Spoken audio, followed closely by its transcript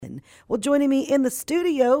Corn. Well, joining me in the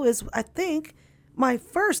studio is, I think, my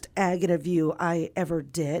first ag interview I ever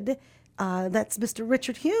did. That's Mr.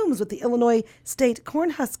 Richard Humes with the Illinois State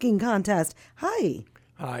Cornhusking Contest. Hi.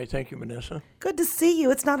 Hi, thank you, Vanessa. Good to see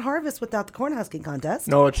you. It's not harvest without the Cornhusking Contest.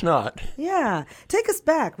 No, it's not. Yeah. Take us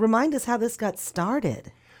back. Remind us how this got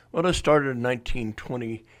started. Well, it started in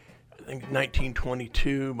 1920, I think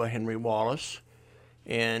 1922 by Henry Wallace,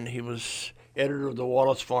 and he was editor of the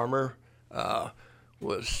Wallace Farmer,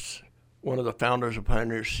 was one of the founders of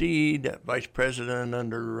Pioneer Seed, vice president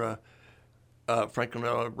under Franklin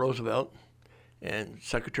Roosevelt, and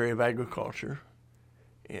Secretary of Agriculture.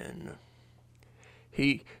 And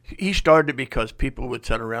he started because people would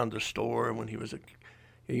sit around the store when he was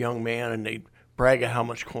a young man, and they'd brag at how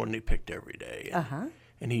much corn they picked every day.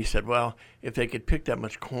 And he said, well, if they could pick that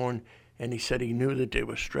much corn, and he said he knew that they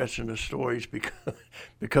were stretching the stores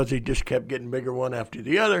because he just kept getting bigger one after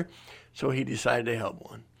the other, so he decided to help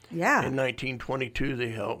one. Yeah. In 1922, they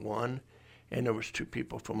helped one, and there was two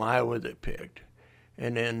people from Iowa that picked.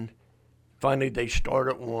 And then finally they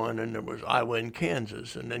started one, and there was Iowa and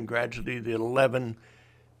Kansas, and then gradually the 11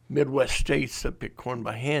 Midwest states that pick corn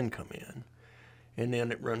by hand come in. And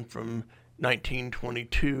then it ran from 1922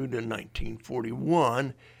 to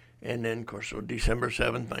 1941, and then, of course, so December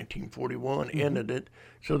 7th, 1941 ended it,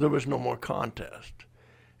 so there was no more contest.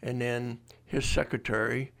 And then his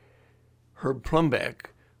secretary, Herb Plumbeck,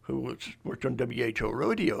 who worked on WHO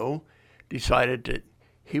Rodeo, decided that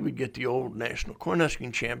he would get the old national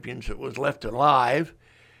cornhusking champions that was left alive,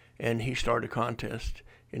 and he started a contest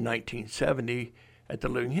in 1970 at the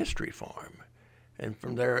Living History Farm. And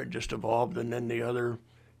from there it just evolved, and then the other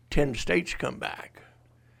 10 states come back.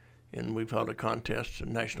 And we've held a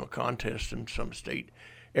national contest in some state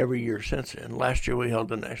every year since then. Last year we held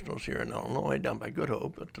the nationals here in Illinois, down by Good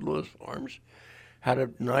Hope at the Lewis Farms. Had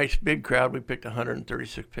a nice big crowd. We picked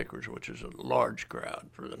 136 pickers, which is a large crowd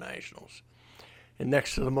for the nationals. And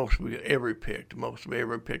next to the most we ever picked, was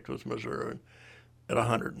Missouri at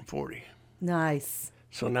 140. Nice.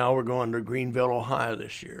 So now we're going to Greenville, Ohio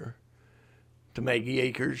this year, to Maggie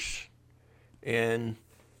Acres, and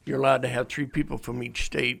you're allowed to have 3 people from each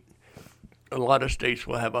state. A lot of states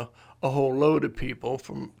will have a whole load of people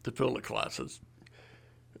to fill the classes.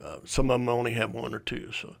 Some of them only have 1 or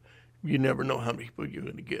 2, so you never know how many people you're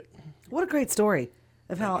going to get. What a great story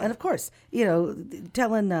of how, and of course,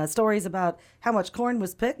 telling stories about how much corn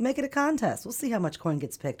was picked, make it a contest. We'll see how much corn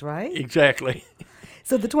gets picked, right? Exactly.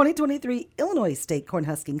 So the 2023 Illinois State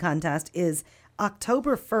Cornhusking Contest is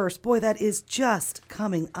October 1st. Boy, that is just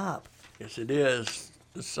coming up. Yes, it is.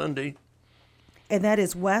 This Sunday. And that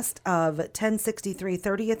is west of 1063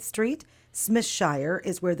 30th Street. Smithshire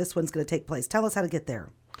is where this one's going to take place. Tell us how to get there.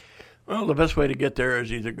 Well, the best way to get there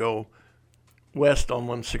is either go west on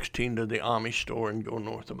 116 to the Amish store and go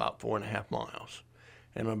north about 4.5 miles.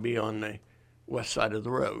 And it'll be on the west side of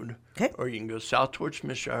the road. Okay. Or you can go south towards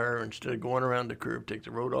Smithshire. Instead of going around the curve, take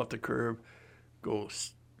the road off the curve, go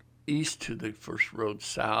east to the first road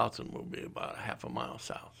south, and we'll be about 1/2 mile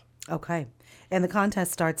south. Okay. And the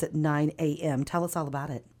contest starts at 9 a.m. Tell us all about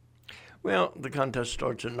it. Well, the contest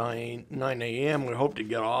starts at 9 a.m. We hope to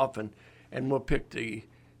get off, and we'll pick the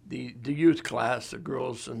youth class, the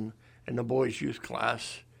girls and the boys' youth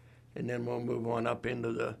class, and then we'll move on up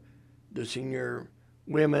into the senior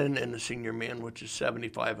women and the senior men, which is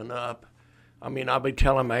 75 and up. I mean, I'll be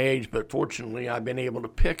telling my age, but fortunately, I've been able to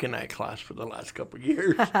pick in that class for the last couple of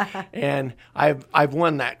years, and I've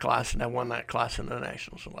won that class, and I won that class in the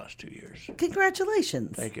nationals the last 2 years.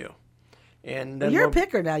 Congratulations! Thank you. And well, then you're a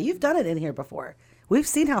picker now. You've done it in here before. We've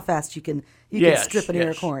seen how fast you can strip an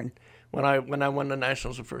ear of corn. When I won the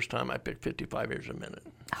nationals the first time, I picked 55 ears a minute.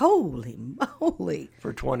 Holy moly!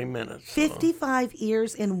 For 20 minutes. 55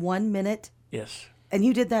 ears in 1 minute. Yes. And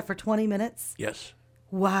you did that for 20 minutes? Yes.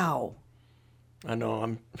 Wow. I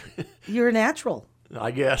know. You're a natural. I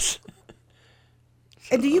guess.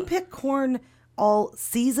 And do you pick corn all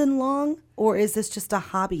season long, or is this just a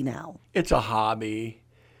hobby now? It's a hobby.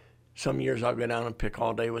 Some years I'll go down and pick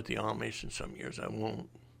all day with the Amish, and some years I won't.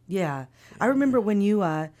 Yeah. I remember when you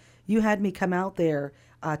had me come out there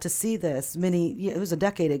to see this it was a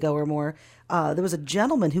decade ago or more. There was a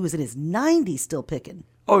gentleman who was in his 90s still picking.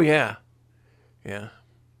 Oh, yeah. Yeah.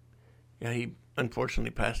 Yeah, he unfortunately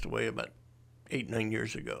passed away about 8-9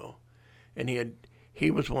 years ago, and he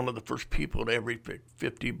was one of the first people to ever pick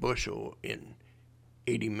 50 bushel in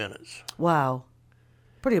 80 minutes. Wow,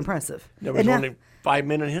 pretty impressive. There was only 5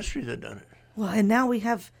 men in history that done it. Well, and now we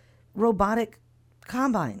have robotic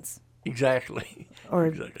combines. Exactly.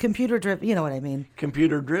 Or computer-driven, you know what I mean.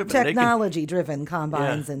 Computer-driven. Technology-driven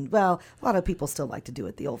combines, and, well, a lot of people still like to do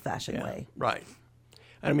it the old-fashioned way. Right.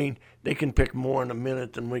 I mean, they can pick more in a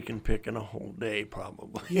minute than we can pick in a whole day,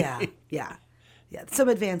 probably. Yeah. Some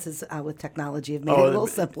advances with technology have made it a little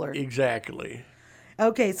simpler. Exactly.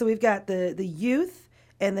 Okay, so we've got the youth,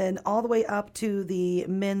 and then all the way up to the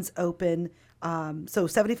men's open. So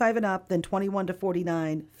 75 and up, then 21 to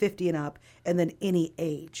 49, 50 and up, and then any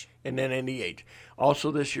age. And then any age.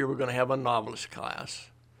 Also this year we're going to have a novice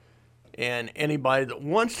class. And anybody that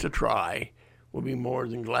wants to try will be more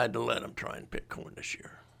than glad to let them try and pick corn this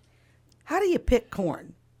year. How do you pick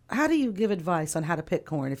corn? How do you give advice on how to pick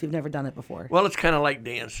corn if you've never done it before? Well, it's kind of like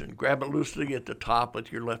dancing. Grab it loosely at the top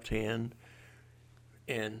with your left hand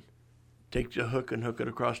and take the hook and hook it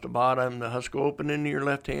across the bottom. The husk will open into your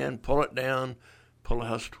left hand, pull it down, pull the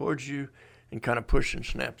husk towards you, and kind of push and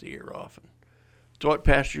snap the ear off. And throw it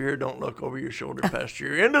past your ear. Don't look over your shoulder past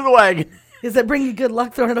your ear. Into the wagon. Does that bring you good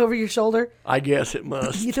luck throwing it over your shoulder? I guess it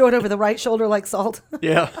must. You throw it over the right shoulder like salt?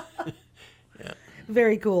 Yeah.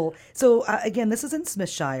 Very cool. So, again, this is in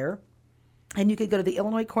Smithshire. And you can go to the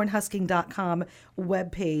IllinoisCornhusking.com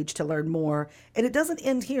webpage to learn more. And it doesn't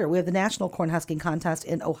end here. We have the National Cornhusking Contest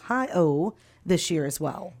in Ohio this year as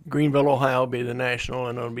well. Greenville, Ohio will be the national,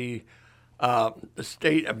 and it'll be the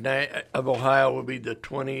state of Ohio will be the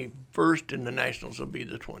 21st, and the nationals will be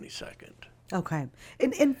the 22nd. Okay.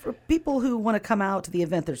 And for people who want to come out to the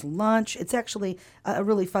event, there's lunch. It's actually a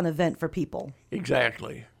really fun event for people.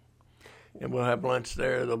 Exactly. And we'll have lunch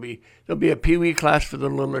there. There'll be a Pee-wee class for the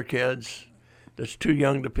littler kids that's too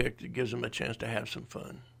young to pick, that gives them a chance to have some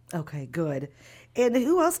fun. Okay, good. And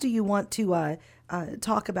who else do you want to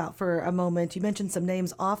talk about for a moment? You mentioned some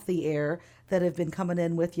names off the air that have been coming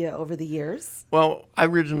in with you over the years. Well, I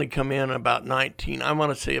originally come in about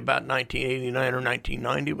 1989 or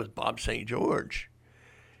 1990 with Bob St. George.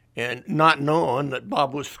 And not knowing that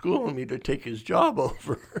Bob was schooling me to take his job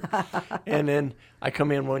over. And then I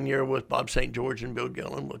come in one year with Bob St. George and Bill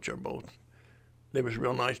Gillen, which are both, they was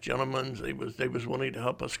real nice gentlemen. They was willing to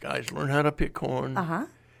help us guys learn how to pick corn. Uh-huh.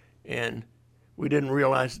 And we didn't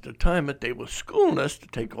realize at the time that they was schooling us to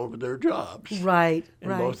take over their jobs. Right,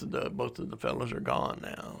 and both of the fellows are gone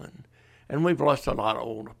now. And we've lost a lot of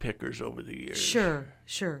old pickers over the years. Sure.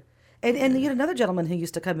 And you had another gentleman who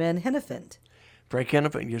used to come in, Hennepin. Frank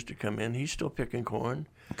Hennepin used to come in. He's still picking corn.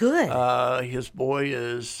 Good. His boy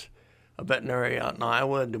is a veterinary out in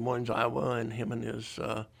Iowa, Des Moines, Iowa, and him and his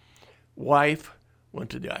wife went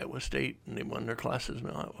to the Iowa State, and they won their classes in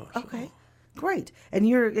Iowa. So. Okay, great. And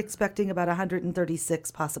you're expecting about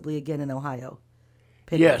 136 possibly again in Ohio?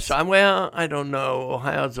 Pickers. Yes. I don't know.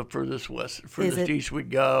 Ohio's the furthest east we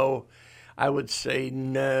go. I would say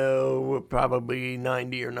no, we're probably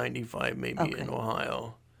 90 or 95 maybe in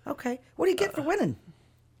Ohio. Okay. What do you get for winning?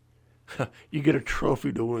 You get a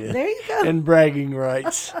trophy to win. There you go. And bragging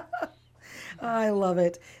rights. I love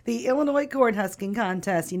it. The Illinois Cornhusking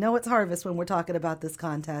Contest. You know it's harvest when we're talking about this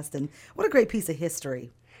contest. And what a great piece of history.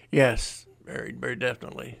 Yes, very, very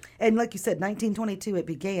definitely. And like you said, 1922 it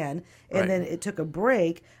began. And then it took a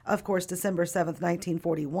break. Of course, December 7th,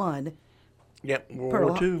 1941. Yep,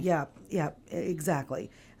 World War II. Yeah, exactly.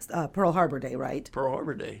 Pearl Harbor Day, right? Pearl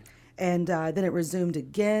Harbor Day. And then it resumed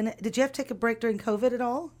again. Did you have to take a break during COVID at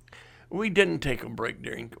all? We didn't take a break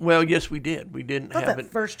during. Well, yes, we did. We didn't have it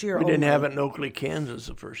first year. We didn't have it in Oakley, Kansas,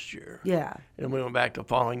 the first year. Yeah. And we went back the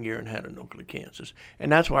following year and had it in Oakley, Kansas,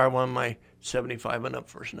 and that's where I won my 75 and up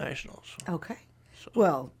first nationals. Okay. So,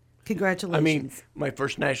 well, congratulations. I mean, my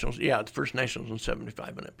first nationals. Yeah, the first nationals in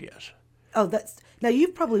 75 and up. Yes. Oh, now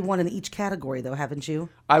you've probably won in each category though, haven't you?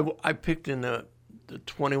 I picked in the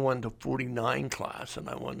 21 to 49 class, and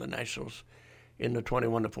I won the nationals in the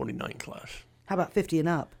 21 to 49 class. How about 50 and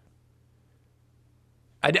up?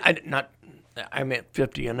 I meant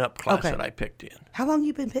 50 and up class that I picked in. How long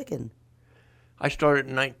you been picking? I started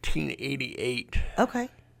in 1988. Okay.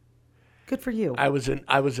 Good for you. I was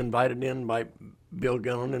invited in by Bill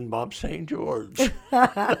Gillen and Bob St. George.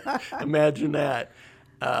 Imagine that.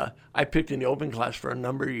 I picked in the open class for a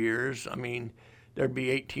number of years. I mean, there'd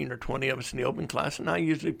be 18 or 20 of us in the open class, and I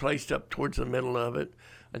usually placed up towards the middle of it.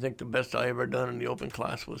 I think the best I ever done in the open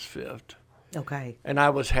class was 5th. Okay. And I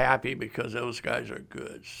was happy because those guys are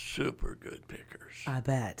good, super good pickers. I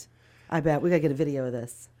bet. We got to get a video of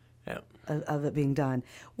this. Yeah. Of it being done.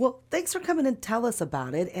 Well, thanks for coming and tell us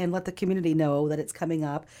about it and let the community know that it's coming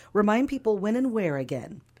up. Remind people when and where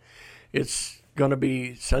again. It's going to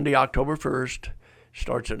be Sunday, October 1st.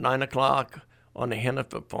 Starts at 9 o'clock on the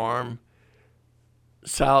Hennepin farm,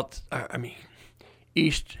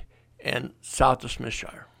 east and south of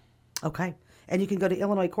Smithshire. Okay. And you can go to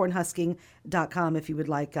IllinoisCornhusking.com if you would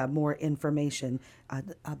like more information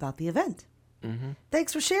about the event.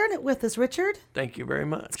 Thanks for sharing it with us, Richard. Thank you very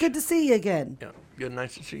much. It's good to see you again. Yeah, good.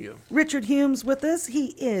 Nice to see you. Richard Humes with us. He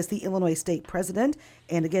is the Illinois State President.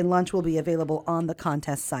 And again, lunch will be available on the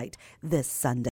contest site this Sunday.